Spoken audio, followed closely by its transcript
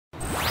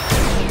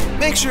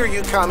Make sure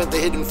you comment the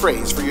hidden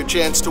phrase for your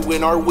chance to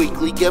win our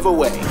weekly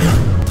giveaway.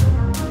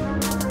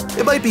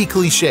 It might be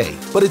cliche,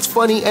 but it's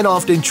funny and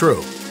often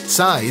true.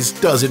 Size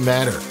doesn't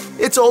matter.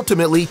 It's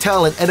ultimately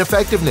talent and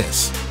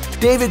effectiveness.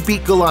 David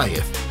beat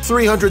Goliath,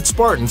 300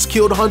 Spartans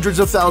killed hundreds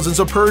of thousands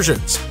of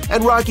Persians,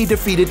 and Rocky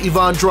defeated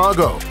Ivan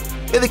Drago.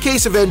 In the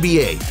case of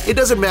NBA, it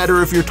doesn't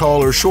matter if you're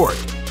tall or short.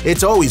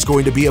 It's always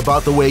going to be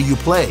about the way you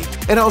play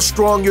and how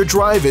strong your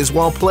drive is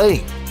while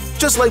playing.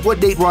 Just like what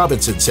Nate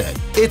Robinson said,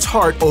 it's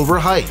heart over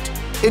height.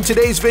 In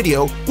today's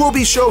video, we'll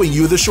be showing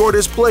you the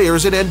shortest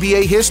players in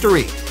NBA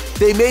history.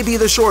 They may be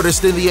the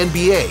shortest in the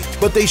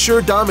NBA, but they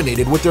sure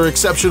dominated with their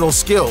exceptional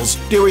skills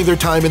during their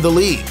time in the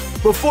league.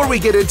 Before we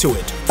get into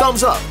it,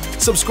 thumbs up,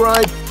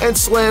 subscribe, and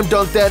slam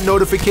dunk that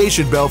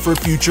notification bell for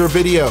future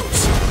videos.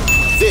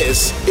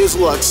 This is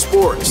Lux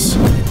Sports.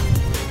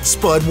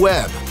 Spud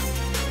Webb.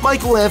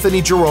 Michael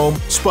Anthony Jerome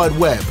Spud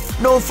Webb,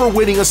 known for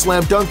winning a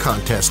slam dunk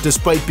contest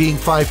despite being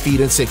 5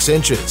 feet and 6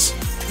 inches.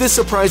 This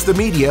surprised the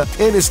media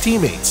and his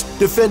teammates,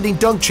 defending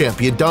dunk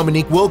champion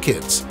Dominique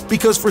Wilkins,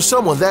 because for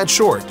someone that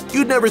short,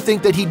 you'd never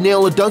think that he'd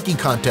nail a dunking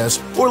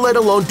contest or let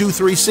alone do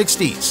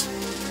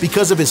 360s.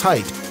 Because of his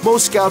height,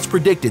 most scouts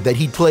predicted that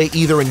he'd play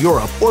either in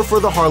Europe or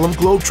for the Harlem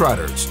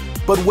Globetrotters.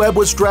 But Webb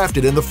was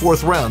drafted in the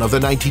 4th round of the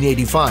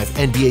 1985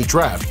 NBA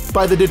draft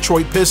by the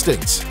Detroit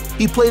Pistons.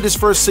 He played his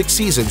first 6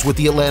 seasons with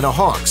the Atlanta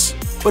Hawks,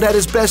 but had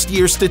his best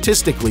year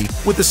statistically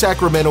with the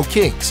Sacramento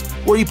Kings,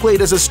 where he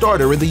played as a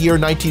starter in the year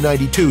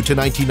 1992 to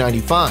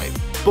 1995.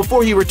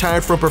 Before he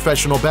retired from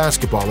professional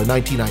basketball in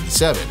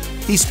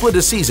 1997, he split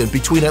a season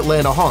between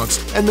Atlanta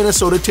Hawks and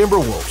Minnesota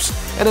Timberwolves,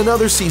 and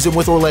another season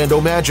with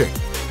Orlando Magic.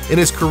 In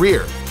his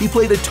career, he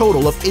played a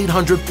total of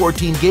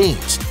 814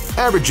 games,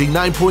 averaging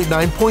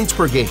 9.9 points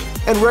per game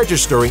and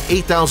registering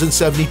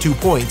 8,072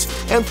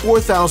 points and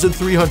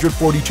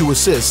 4,342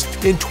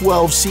 assists in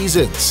 12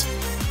 seasons.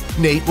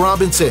 Nate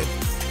Robinson.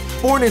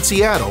 Born in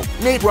Seattle,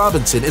 Nate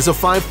Robinson is a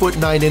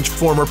 5'9"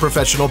 former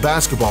professional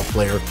basketball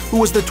player who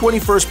was the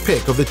 21st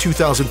pick of the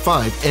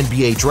 2005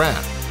 NBA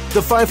Draft. The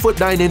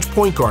 5'9"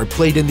 point guard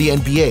played in the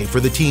NBA for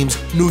the teams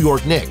New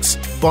York Knicks,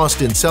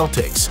 Boston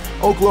Celtics,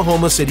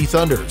 Oklahoma City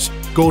Thunders,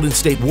 Golden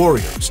State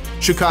Warriors,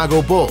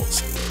 Chicago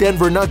Bulls,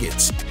 Denver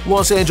Nuggets,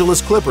 Los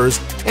Angeles Clippers,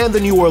 and the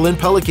New Orleans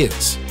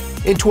Pelicans.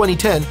 In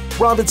 2010,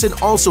 Robinson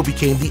also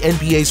became the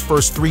NBA's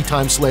first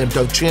 3-time slam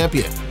dunk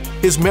champion.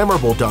 His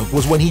memorable dunk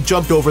was when he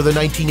jumped over the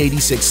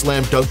 1986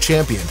 slam dunk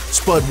champion,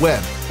 Spud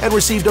Webb, and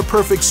received a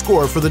perfect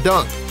score for the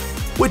dunk.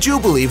 Would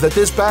you believe that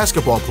this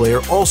basketball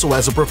player also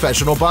has a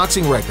professional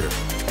boxing record,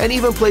 and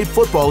even played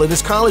football in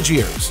his college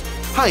years?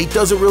 Height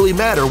doesn't really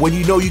matter when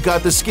you know you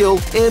got the skill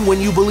and when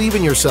you believe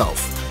in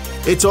yourself.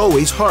 It's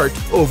always heart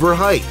over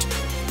height.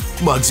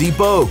 Muggsy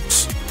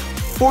Bogues.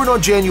 Born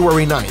on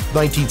January 9,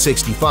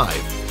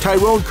 1965,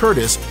 Tyrone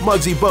Curtis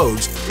Muggsy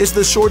Bogues is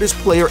the shortest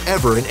player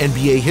ever in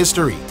NBA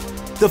history.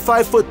 The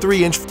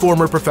 5'3"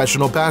 former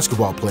professional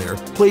basketball player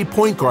played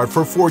point guard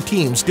for 4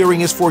 teams during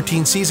his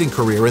 14-season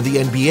career in the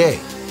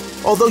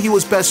NBA. Although he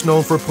was best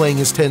known for playing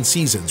his 10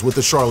 seasons with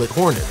the Charlotte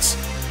Hornets,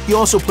 he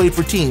also played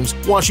for teams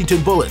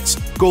Washington Bullets,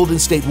 Golden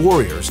State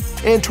Warriors,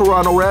 and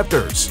Toronto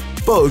Raptors.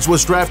 Bogues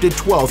was drafted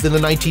 12th in the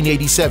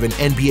 1987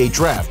 NBA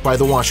Draft by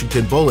the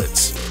Washington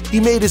Bullets. He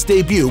made his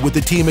debut with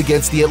the team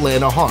against the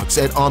Atlanta Hawks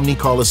at Omni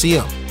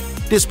Coliseum.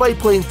 Despite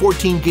playing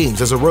 14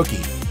 games as a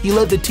rookie, he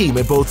led the team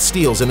in both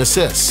steals and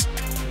assists.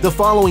 The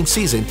following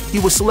season, he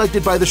was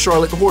selected by the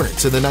Charlotte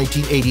Hornets in the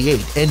 1988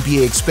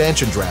 NBA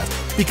expansion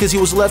draft because he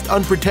was left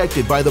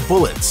unprotected by the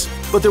Bullets,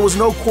 but there was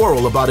no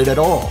quarrel about it at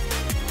all.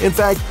 In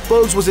fact,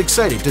 Bogues was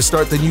excited to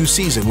start the new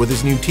season with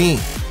his new team.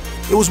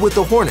 It was with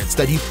the Hornets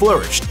that he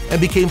flourished and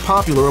became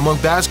popular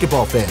among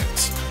basketball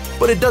fans.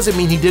 But it doesn't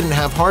mean he didn't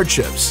have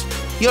hardships.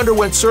 He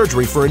underwent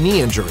surgery for a knee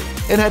injury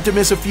and had to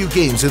miss a few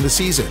games in the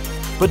season.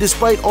 But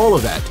despite all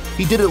of that,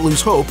 he didn't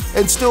lose hope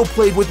and still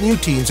played with new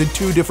teams in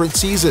 2 different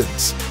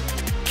seasons.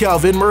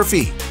 Calvin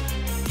Murphy.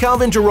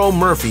 Calvin Jerome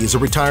Murphy is a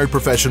retired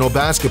professional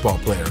basketball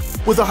player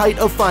with a height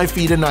of 5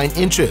 feet and 9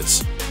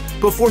 inches.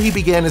 Before he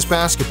began his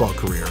basketball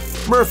career,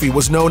 Murphy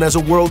was known as a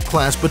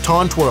world-class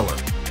baton twirler.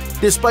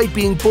 Despite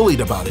being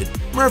bullied about it,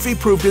 Murphy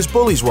proved his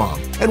bullies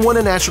wrong and won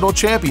a national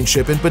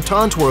championship in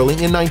baton twirling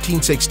in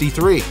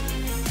 1963.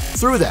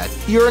 Through that,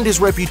 he earned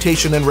his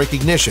reputation and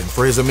recognition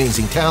for his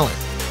amazing talent.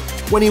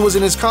 When he was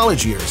in his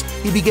college years,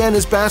 he began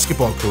his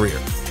basketball career.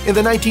 In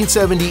the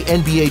 1970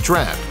 NBA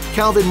Draft,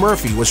 Calvin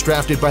Murphy was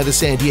drafted by the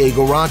San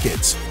Diego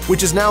Rockets,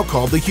 which is now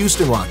called the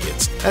Houston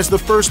Rockets, as the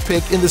first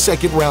pick in the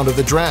 2nd round of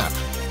the draft.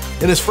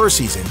 In his first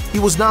season, he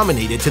was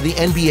nominated to the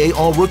NBA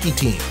All-Rookie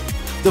team.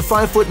 The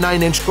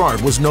 5'9"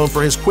 guard was known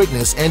for his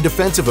quickness and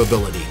defensive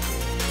ability.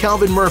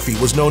 Calvin Murphy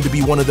was known to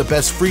be one of the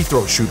best free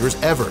throw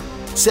shooters ever,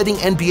 setting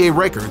NBA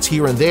records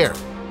here and there,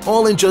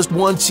 all in just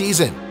 1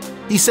 season.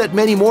 He set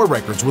many more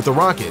records with the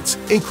Rockets,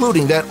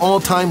 including that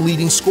all-time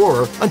leading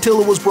scorer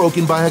until it was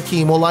broken by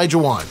Hakeem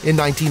Olajuwon in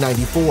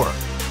 1994.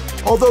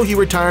 Although he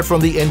retired from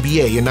the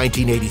NBA in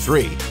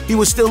 1983, he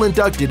was still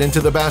inducted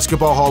into the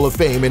Basketball Hall of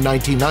Fame in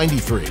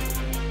 1993.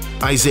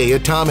 Isaiah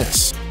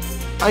Thomas.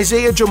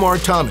 Isaiah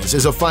Jamar Thomas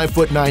is a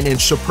 5'9"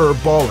 superb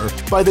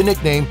baller by the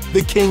nickname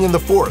The King in the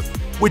Fourth,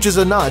 which is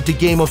a nod to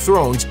Game of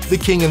Thrones' The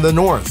King in the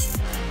North.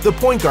 The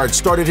point guard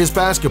started his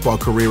basketball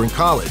career in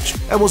college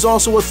and was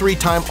also a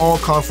 3-time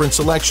All-Conference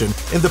selection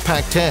in the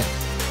Pac-10.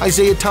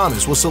 Isaiah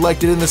Thomas was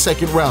selected in the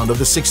second round of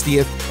the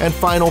 60th and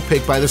final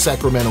pick by the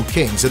Sacramento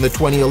Kings in the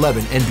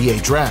 2011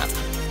 NBA Draft.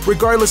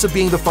 Regardless of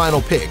being the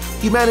final pick,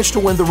 he managed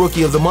to win the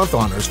Rookie of the Month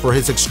honors for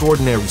his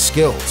extraordinary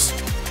skills.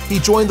 He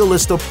joined the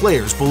list of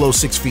players below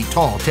 6 feet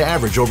tall to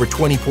average over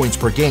 20 points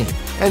per game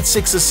and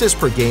 6 assists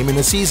per game in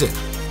a season.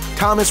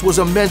 Thomas was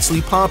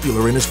immensely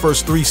popular in his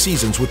first 3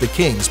 seasons with the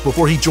Kings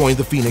before he joined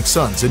the Phoenix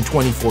Suns in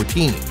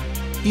 2014.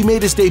 He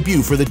made his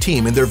debut for the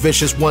team in their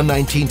vicious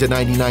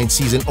 119-99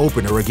 season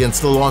opener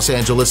against the Los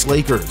Angeles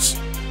Lakers.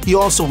 He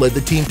also led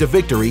the team to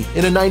victory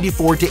in a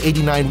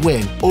 94-89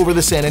 win over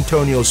the San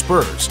Antonio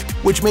Spurs,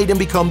 which made him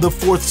become the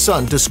 4th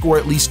Sun to score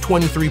at least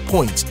 23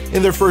 points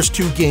in their first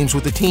 2 games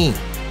with the team.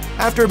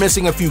 After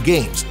missing a few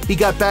games, he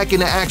got back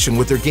into action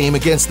with their game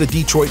against the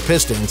Detroit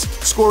Pistons,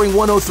 scoring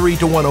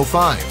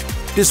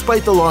 103-105.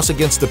 Despite the loss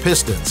against the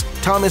Pistons,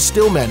 Thomas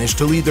still managed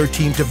to lead their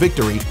team to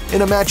victory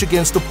in a match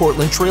against the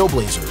Portland Trail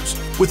Blazers,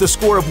 with a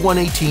score of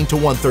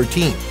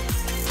 118-113.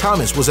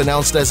 Thomas was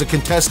announced as a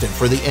contestant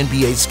for the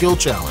NBA Skill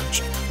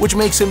Challenge, which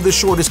makes him the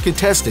shortest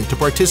contestant to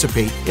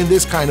participate in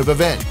this kind of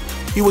event.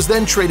 He was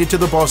then traded to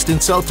the Boston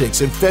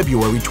Celtics in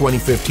February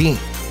 2015.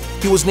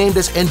 He was named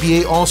as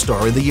NBA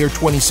All-Star in the year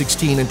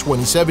 2016 and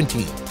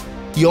 2017.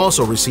 He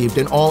also received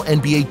an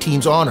All-NBA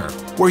Teams honor,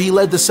 where he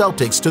led the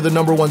Celtics to the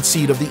 #1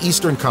 seed of the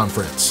Eastern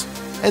Conference.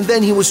 And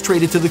then he was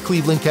traded to the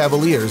Cleveland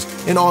Cavaliers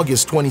in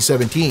August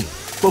 2017,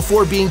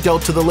 before being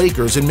dealt to the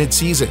Lakers in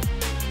mid-season.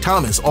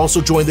 Thomas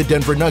also joined the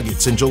Denver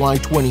Nuggets in July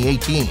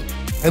 2018,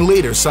 and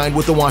later signed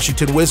with the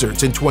Washington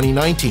Wizards in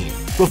 2019,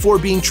 before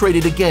being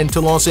traded again to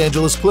Los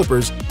Angeles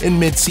Clippers in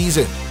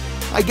mid-season.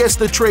 I guess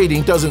the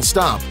trading doesn't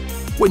stop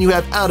when you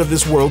have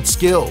out-of-this-world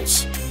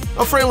skills.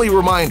 A friendly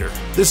reminder,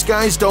 the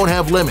skies don't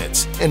have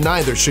limits, and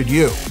neither should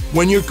you.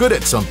 When you're good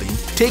at something,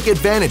 take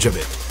advantage of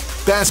it.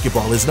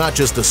 Basketball is not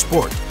just a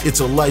sport, it's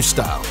a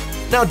lifestyle.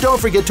 Now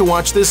don't forget to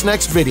watch this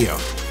next video.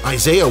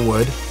 Isaiah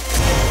would.